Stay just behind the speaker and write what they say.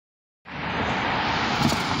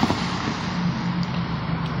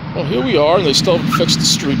Well, here we are, and they still haven't fixed the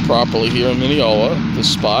street properly here in Mineola,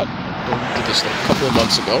 this spot. We did this like a couple of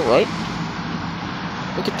months ago, right?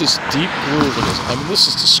 Look at this deep groove in this. I mean, this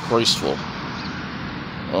is disgraceful.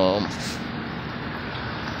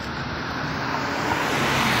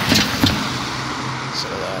 So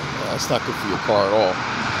that's not good for your car at all.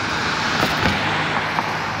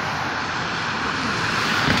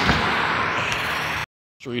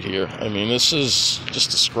 Street here. I mean, this is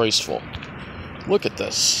just disgraceful. Look at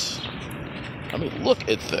this. I mean, look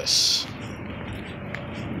at this.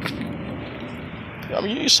 I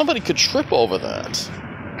mean, somebody could trip over that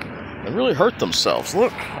and really hurt themselves.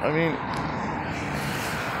 Look, I mean,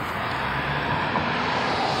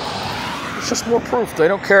 it's just more proof they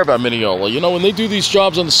don't care about Mineola. You know, when they do these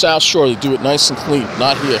jobs on the South Shore, they do it nice and clean,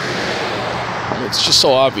 not here. I mean, it's just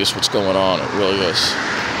so obvious what's going on. It really is.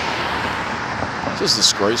 It's just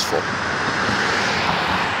disgraceful.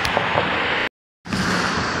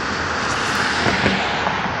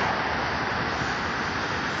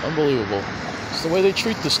 Unbelievable. It's the way they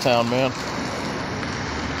treat this town, man. If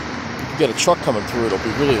you get a truck coming through, it'll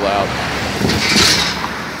be really loud.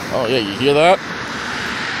 Oh yeah, you hear that?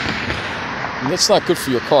 And that's not good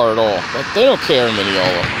for your car at all. They don't care in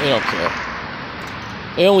Mineola. They don't care.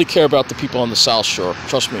 They only care about the people on the South Shore.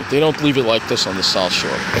 Trust me, they don't leave it like this on the South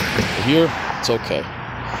Shore. But here, it's okay.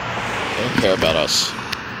 They don't care about us.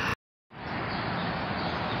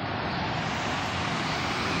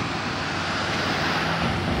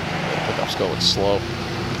 Pickup's going slow.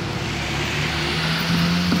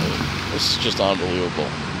 This is just unbelievable.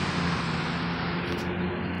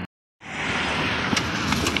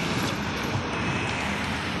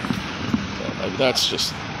 That's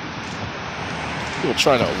just people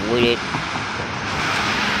trying to avoid it.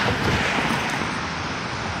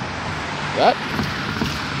 That,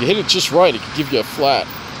 if you hit it just right, it could give you a flat.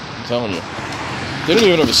 I'm telling you. They don't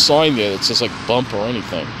even have a sign there that says like bump or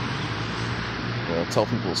anything. You know, tell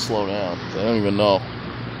people to slow down. They don't even know.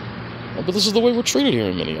 But this is the way we're treated here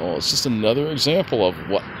in Mineola. It's just another example of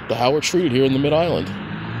how we're treated here in the Mid-Island.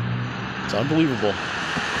 It's unbelievable.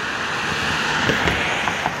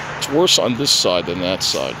 It's worse on this side than that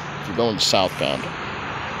side, if you're going southbound.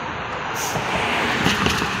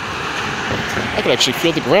 I could actually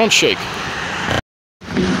feel the ground shake.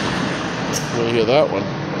 Really hear that one.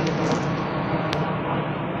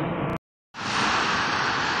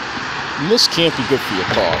 And this can't be good for your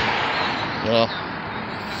car, you know?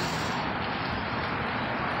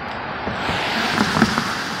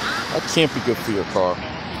 That can't be good for your car.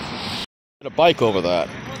 Get a bike over that.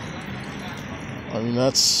 I mean,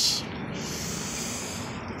 that's...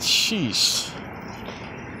 Jeez.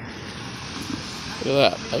 Look at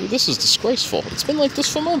that. I mean, this is disgraceful. It's been like this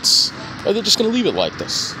for months. Or they're just going to leave it like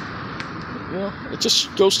this. You know, it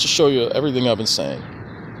just goes to show you everything I've been saying.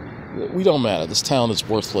 We don't matter. This town is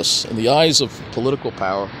worthless. In the eyes of political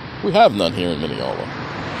power, we have none here in Mineola.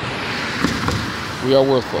 We are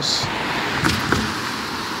worthless.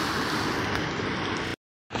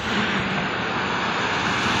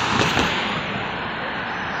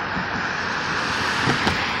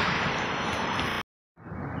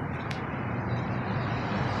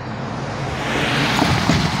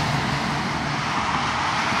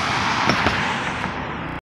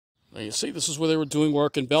 You see, this is where they were doing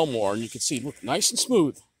work in Bellmore, and you can see, look, nice and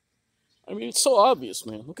smooth. I mean, it's so obvious,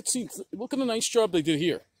 man. Look at the nice job they did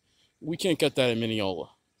here. We can't get that in Mineola.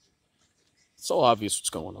 It's so obvious what's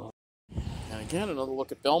going on. And again, another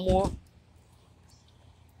look at Bellmore.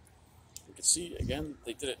 You can see, again,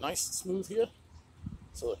 they did it nice and smooth here.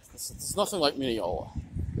 So it's nothing like Mineola.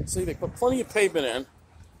 See, they put plenty of pavement in.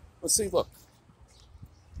 Let's see, look.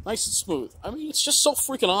 Nice and smooth. I mean, it's just so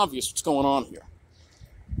freaking obvious what's going on here.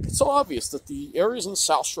 It's so obvious that the areas on the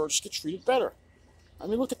South Shore just get treated better. I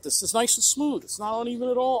mean, look at this. It's nice and smooth. It's not uneven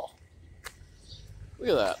at all. Look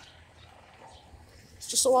at that. It's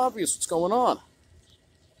just so obvious what's going on.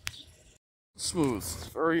 Smooth.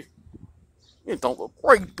 Very... It don't look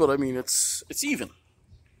great, but I mean, it's even.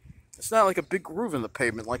 It's not like a big groove in the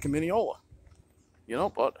pavement like in Mineola. You know,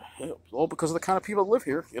 but you know, all because of the kind of people that live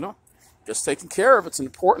here, you know. Just taken care of. It's an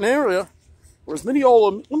important area. Whereas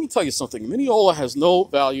Mineola, let me tell you something, Mineola has no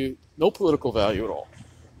value, no political value at all.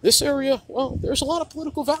 This area, well, there's a lot of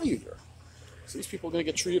political value here. So these people are going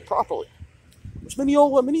to get treated properly. Whereas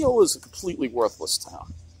Mineola is a completely worthless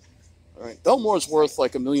town. All right, Bellmore is worth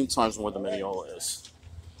like 1,000,000 times more than Mineola is.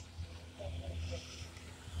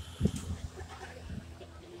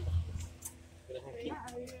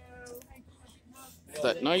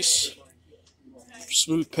 That nice,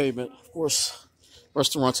 smooth pavement, of course.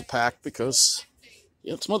 Restaurants are packed because,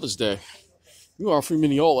 yeah, it's Mother's Day. You are from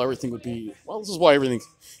Mineola, everything would be, well, this is why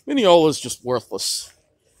Mineola is just worthless.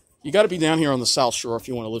 You got to be down here on the South Shore if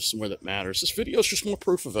you want to live somewhere that matters. This video is just more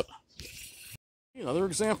proof of it. Another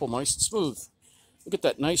example, nice and smooth. Look at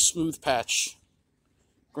that nice smooth patch.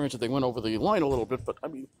 Granted, they went over the line a little bit, but I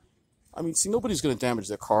mean, see, nobody's going to damage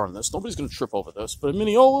their car on this. Nobody's going to trip over this. But in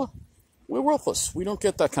Mineola, we're worthless. We don't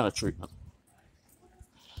get that kind of treatment.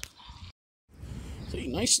 See,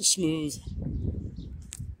 nice and smooth.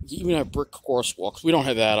 You even have brick crosswalks. We don't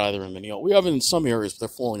have that either in Mineola. We have it in some areas, but they're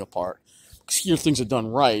falling apart. Because here things are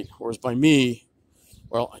done right. Whereas by me,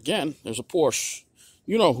 well, again, there's a Porsche.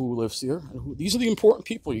 You know who lives here. These are the important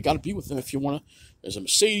people. You got to be with them if you want to. There's a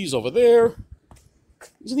Mercedes over there.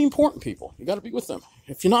 These are the important people. You got to be with them.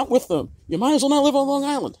 If you're not with them, you might as well not live on Long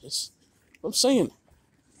Island. That's what I'm saying.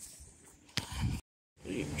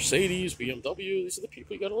 The Mercedes, BMW, these are the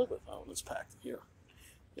people you got to live with. Oh, it's packed here.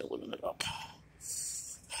 You're living it up.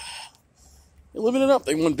 You're living it up.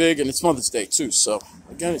 They won big, and it's Mother's Day, too. So,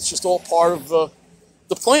 again, it's just all part of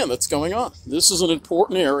the plan that's going on. This is an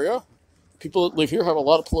important area. People that live here have a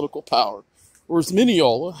lot of political power. Whereas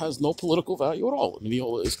Mineola has no political value at all.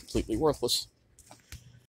 Mineola is completely worthless.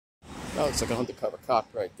 That looks like an undercover cop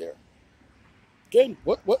right there. Again,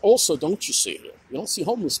 what also don't you see here? You don't see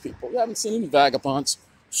homeless people. You haven't seen any vagabonds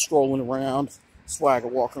strolling around, swagger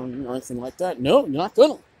walking or anything like that. No, you're not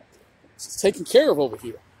gonna. It's taken care of over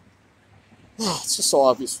here. It's just so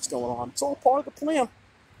obvious what's going on. It's all part of the plan.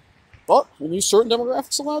 But only certain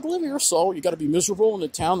demographics are allowed to live here, so you got to be miserable in a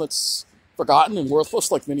town that's forgotten and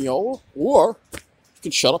worthless like Mineola, or you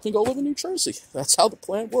can shut up and go live in New Jersey. That's how the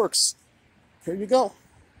plan works. Here you go.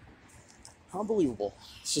 Unbelievable.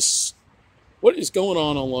 It's just, what is going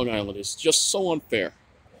on Long Island is just so unfair.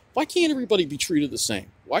 Why can't everybody be treated the same?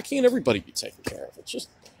 Why can't everybody be taken care of? It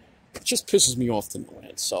just pisses me off to no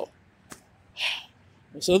end. So,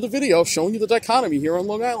 it's another video showing you the dichotomy here on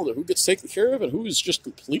Long Island, who gets taken care of and who is just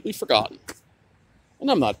completely forgotten.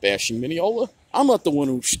 And I'm not bashing Mineola. I'm not the one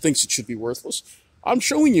who thinks it should be worthless. I'm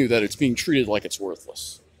showing you that it's being treated like it's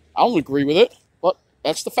worthless. I don't agree with it, but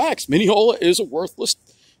that's the facts. Mineola is a worthless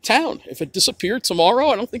town. If it disappeared tomorrow,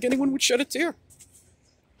 I don't think anyone would shed a tear.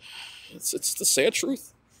 It's the sad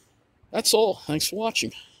truth. That's all. Thanks for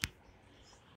watching.